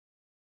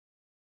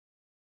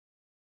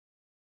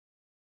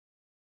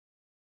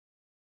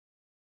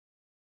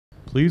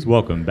Please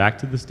welcome back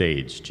to the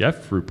stage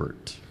Jeff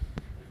Rupert.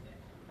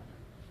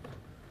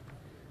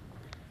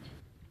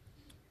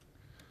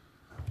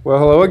 Well,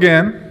 hello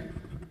again.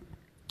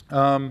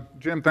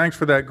 Jim, thanks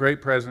for that great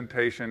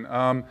presentation.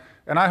 And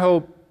I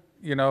hope,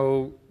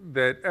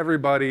 that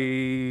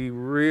everybody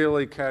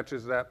really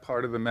catches that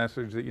part of the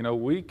message that,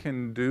 we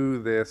can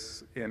do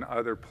this in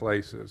other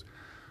places.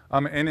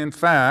 And in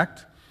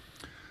fact,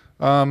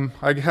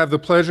 I have the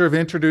pleasure of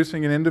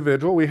introducing an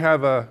individual. We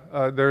have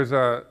there's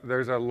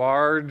a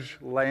large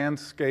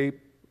landscape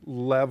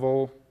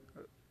level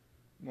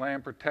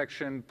land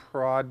protection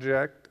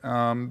project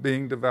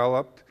being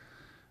developed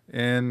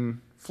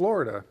in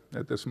Florida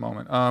at this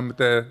moment, at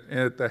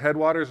the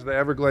headwaters of the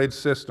Everglades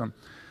system.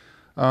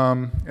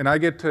 And I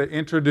get to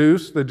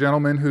introduce the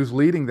gentleman who's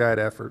leading that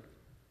effort.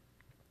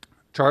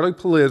 Charlie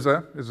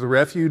Pelizza is the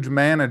refuge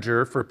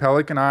manager for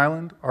Pelican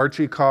Island,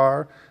 Archie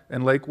Carr,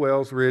 and Lake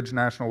Wales Ridge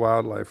National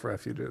Wildlife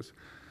Refuges.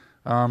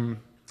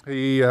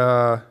 He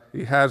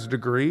has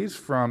degrees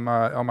from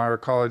Elmira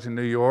College in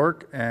New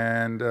York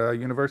and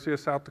University of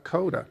South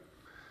Dakota.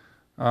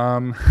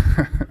 Charlie's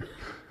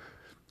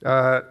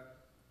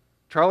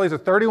a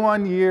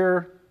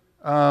 31-year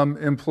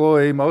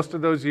employee. Most of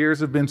those years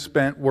have been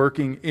spent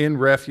working in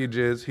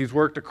refuges. He's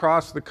worked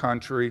across the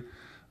country,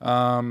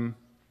 along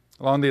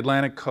the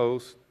Atlantic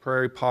coast,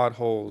 prairie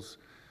potholes,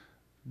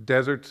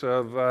 deserts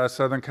of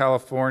Southern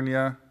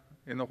California,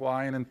 in the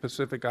Hawaiian and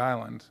Pacific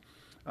Islands.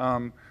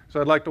 So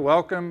I'd like to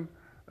welcome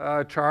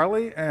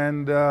Charlie,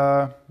 and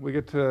we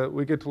get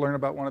to learn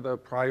about one of the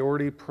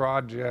priority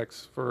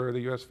projects for the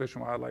U.S. Fish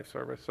and Wildlife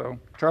Service. So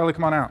Charlie,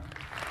 come on out.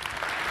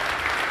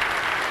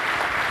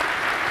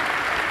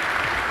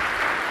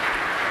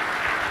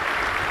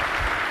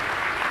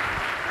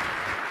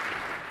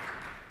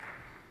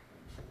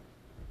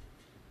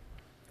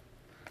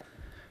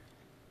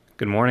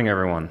 Good morning,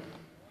 everyone.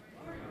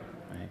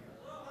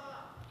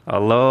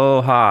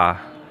 Aloha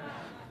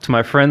to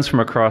my friends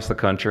from across the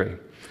country.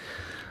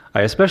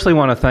 I especially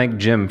want to thank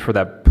Jim for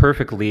that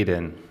perfect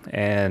lead-in,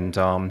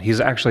 and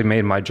he's actually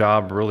made my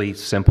job really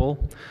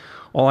simple.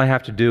 All I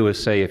have to do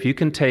is say, if you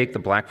can take the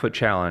Blackfoot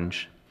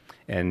Challenge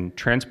and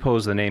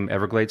transpose the name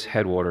Everglades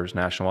Headwaters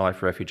National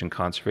Wildlife Refuge and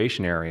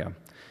Conservation Area,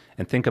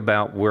 and think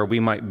about where we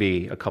might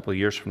be a couple of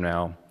years from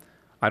now,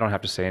 I don't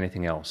have to say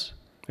anything else,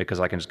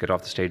 because I can just get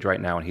off the stage right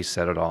now and he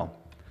said it all.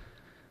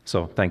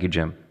 So thank you,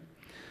 Jim.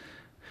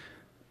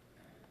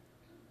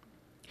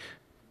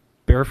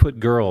 Barefoot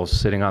girls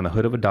sitting on the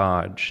hood of a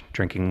Dodge,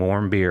 drinking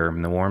warm beer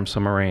in the warm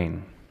summer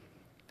rain.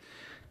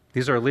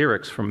 These are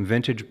lyrics from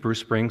vintage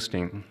Bruce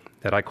Springsteen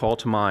that I call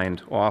to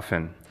mind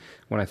often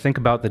when I think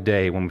about the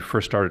day when we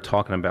first started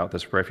talking about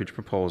this refuge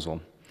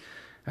proposal,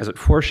 as it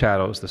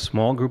foreshadows the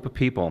small group of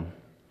people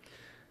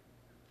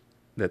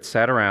that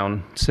sat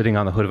around sitting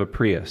on the hood of a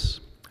Prius,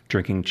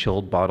 drinking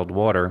chilled bottled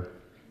water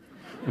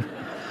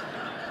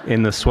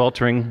in the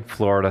sweltering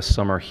Florida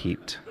summer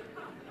heat.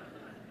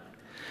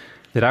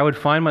 That I would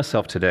find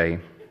myself today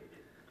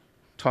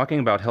talking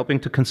about helping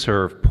to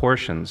conserve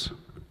portions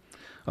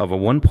of a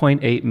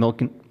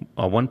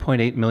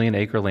 1.8 million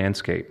acre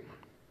landscape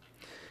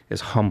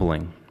is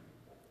humbling.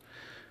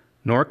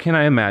 Nor can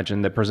I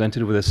imagine that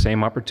presented with the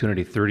same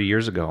opportunity 30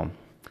 years ago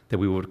that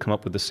we would come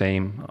up with the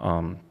same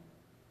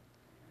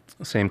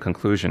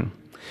conclusion.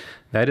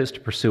 That is to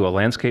pursue a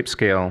landscape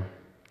scale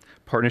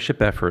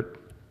partnership effort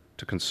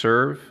to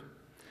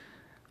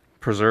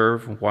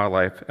preserve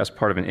wildlife as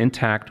part of an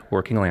intact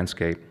working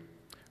landscape,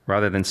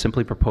 rather than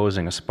simply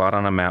proposing a spot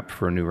on a map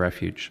for a new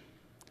refuge.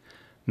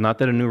 Not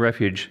that a new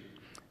refuge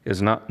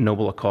is not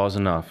noble a cause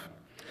enough,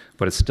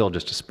 but it's still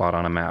just a spot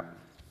on a map.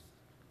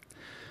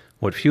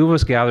 What few of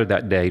us gathered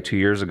that day 2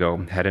 years ago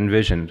had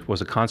envisioned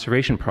was a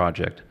conservation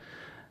project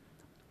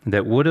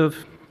that would have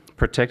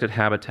protected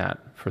habitat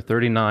for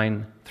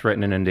 39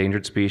 threatened and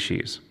endangered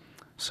species,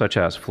 such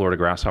as Florida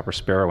grasshopper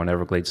sparrow and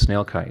Everglades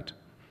snailkite,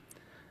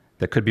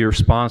 that could be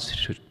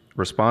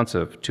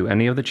responsive to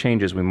any of the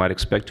changes we might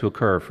expect to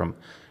occur from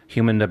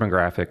human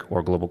demographic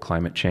or global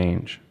climate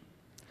change,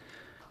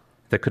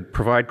 that could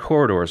provide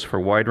corridors for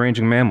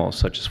wide-ranging mammals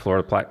such as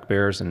Florida black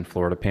bears and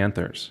Florida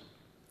panthers,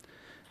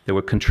 that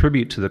would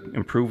contribute to the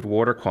improved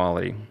water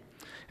quality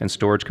and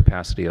storage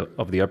capacity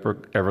of the Upper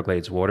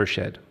Everglades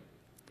watershed,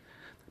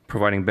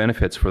 providing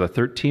benefits for the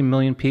 13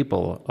 million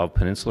people of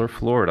peninsular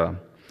Florida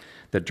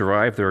that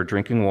derive their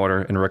drinking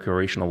water and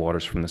recreational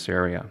waters from this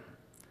area,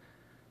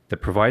 that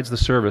provides the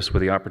service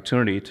with the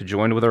opportunity to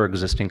join with our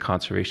existing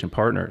conservation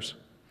partners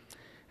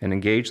and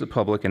engage the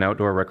public in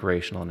outdoor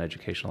recreational and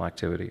educational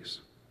activities.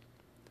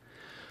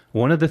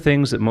 One of the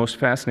things that most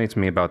fascinates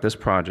me about this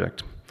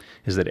project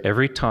is that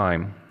every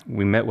time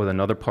we met with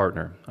another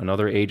partner,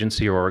 another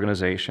agency or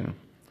organization,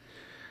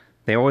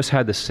 they always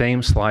had the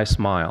same sly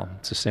smile.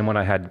 It's the same one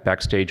I had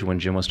backstage when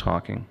Jim was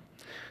talking.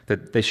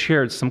 That they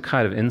shared some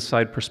kind of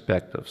inside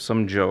perspective,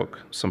 some joke,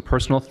 some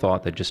personal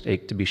thought that just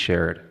ached to be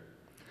shared.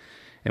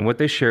 And what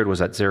they shared was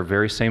that their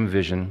very same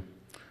vision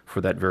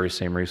for that very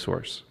same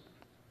resource.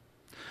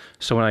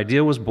 So an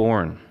idea was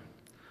born,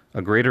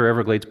 a greater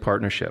Everglades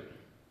partnership,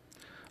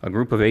 a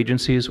group of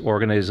agencies,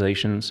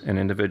 organizations, and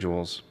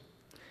individuals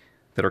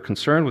that are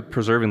concerned with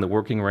preserving the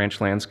working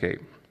ranch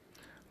landscape,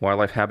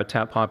 wildlife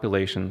habitat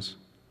populations,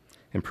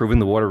 improving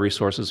the water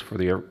resources for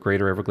the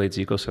greater Everglades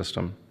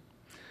ecosystem,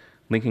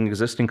 linking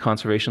existing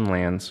conservation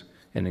lands,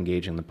 and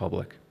engaging the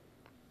public.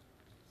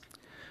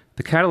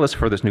 The catalyst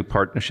for this new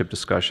partnership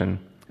discussion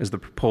is the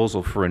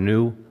proposal for a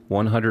new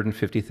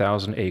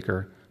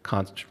 150,000-acre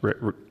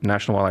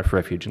National Wildlife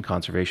Refuge and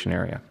Conservation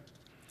Area.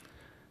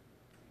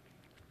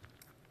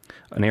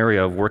 An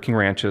area of working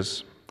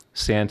ranches,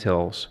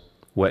 sandhills,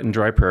 wet and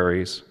dry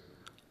prairies,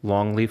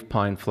 longleaf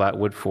pine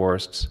flatwood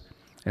forests,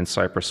 and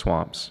cypress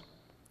swamps.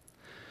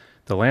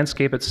 The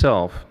landscape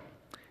itself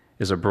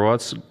is a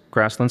broad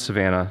grassland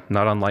savanna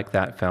not unlike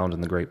that found in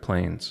the Great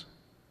Plains.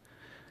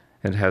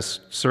 It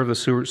has served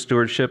the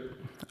stewardship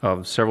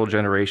of several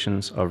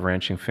generations of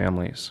ranching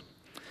families.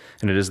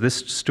 And it is this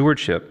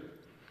stewardship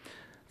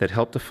that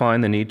helped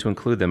define the need to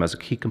include them as a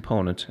key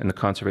component in the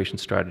conservation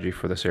strategy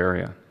for this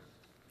area,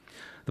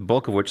 the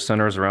bulk of which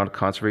centers around a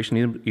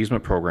conservation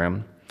easement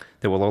program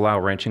that will allow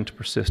ranching to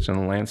persist in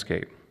the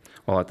landscape,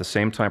 while at the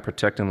same time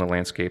protecting the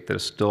landscape that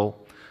is still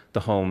the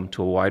home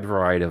to a wide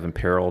variety of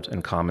imperiled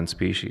and common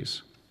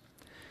species.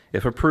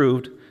 If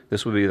approved,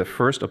 this would be the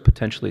first of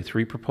potentially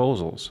 3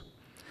 proposals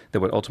that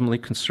would ultimately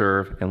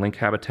conserve and link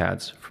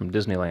habitats from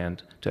Disneyland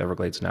to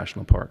Everglades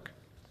National Park.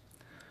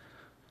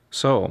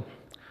 So,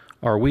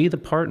 are we the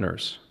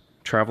partners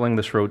traveling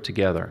this road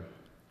together?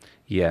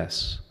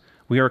 Yes.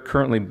 We are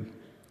currently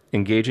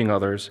engaging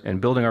others and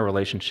building our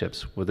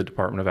relationships with the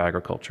Department of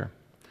Agriculture,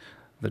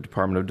 the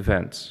Department of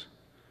Defense,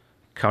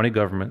 county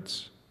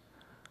governments,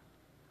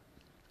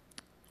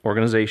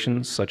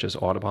 organizations such as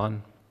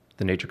Audubon,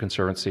 the Nature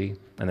Conservancy,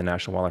 and the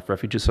National Wildlife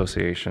Refuge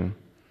Association.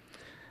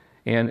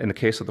 And in the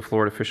case of the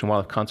Florida Fish and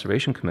Wildlife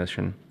Conservation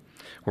Commission,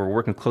 we're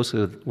working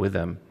closely with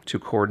them to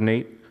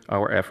coordinate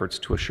our efforts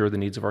to assure the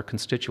needs of our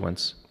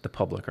constituents, the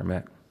public, are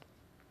met.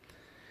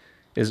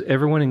 Is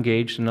everyone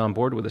engaged and on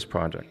board with this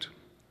project?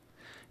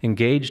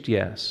 Engaged,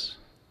 yes.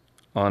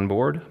 On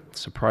board?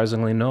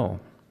 Surprisingly, no.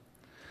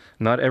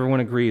 Not everyone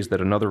agrees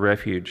that another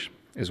refuge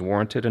is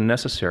warranted and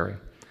necessary,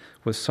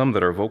 with some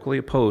that are vocally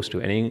opposed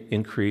to any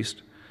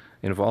increased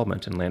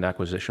involvement in land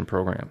acquisition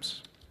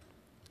programs.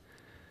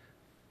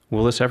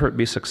 Will this effort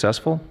be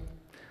successful?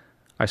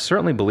 I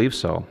certainly believe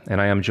so,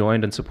 and I am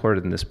joined and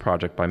supported in this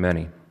project by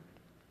many.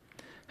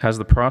 Has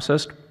the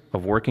process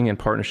of working in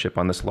partnership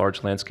on this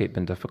large landscape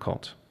been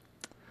difficult?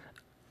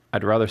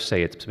 I'd rather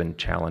say it's been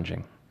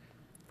challenging.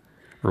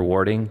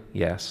 Rewarding?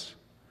 Yes.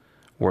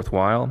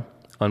 Worthwhile?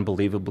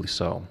 Unbelievably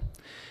so.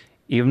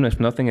 Even if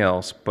nothing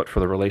else, but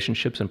for the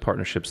relationships and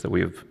partnerships that we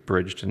have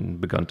bridged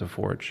and begun to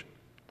forge.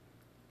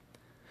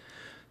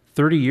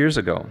 30 years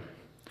ago,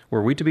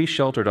 were we to be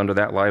sheltered under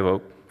that live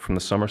oak from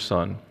the summer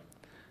sun,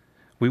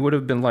 we would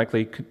have been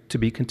likely to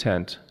be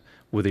content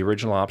with the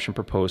original option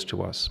proposed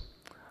to us,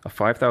 a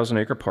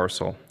 5,000-acre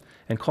parcel,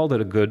 and called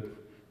it a good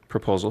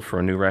proposal for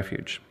a new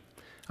refuge.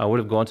 I would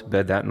have gone to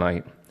bed that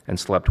night and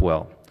slept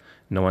well,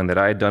 knowing that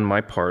I had done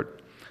my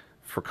part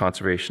for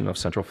conservation of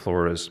Central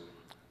Florida's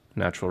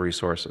natural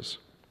resources.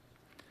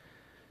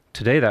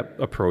 Today, that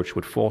approach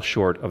would fall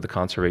short of the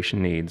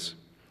conservation needs,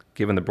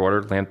 given the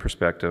broader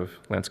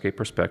landscape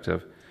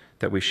perspective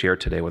that we share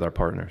today with our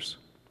partners.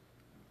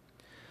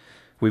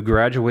 We've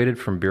graduated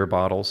from beer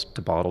bottles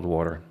to bottled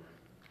water,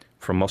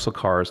 from muscle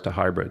cars to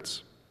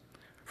hybrids,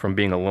 from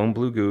being a lone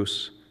blue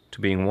goose to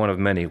being one of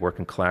many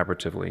working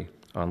collaboratively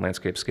on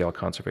landscape scale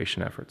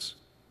conservation efforts.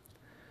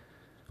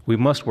 We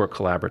must work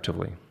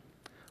collaboratively.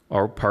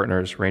 Our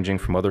partners, ranging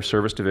from other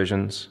service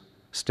divisions,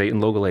 state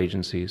and local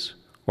agencies,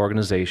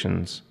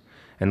 organizations,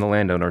 and the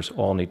landowners,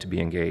 all need to be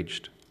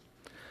engaged.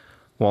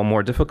 While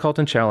more difficult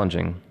and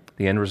challenging,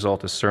 the end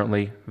result is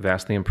certainly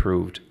vastly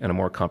improved and a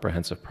more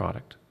comprehensive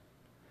product.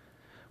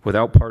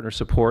 Without partner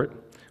support,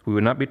 we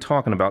would not be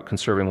talking about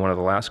conserving one of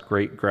the last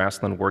great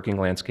grassland working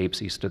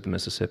landscapes east of the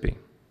Mississippi.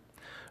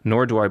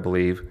 Nor do I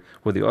believe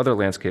would the other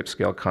landscape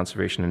scale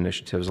conservation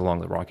initiatives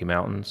along the Rocky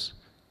Mountains,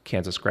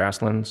 Kansas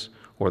grasslands,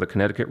 or the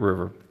Connecticut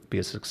River be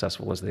as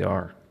successful as they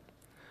are.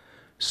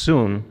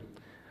 Soon,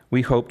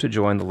 we hope to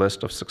join the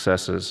list of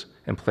successes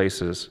and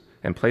place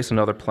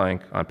another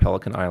plank on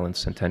Pelican Island's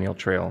Centennial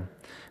Trail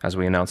as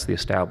we announce the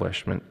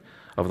establishment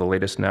of the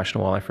latest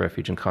National Wildlife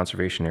Refuge and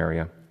Conservation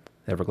Area,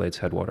 the Everglades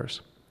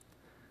Headwaters.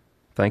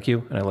 Thank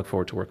you, and I look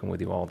forward to working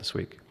with you all this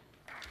week.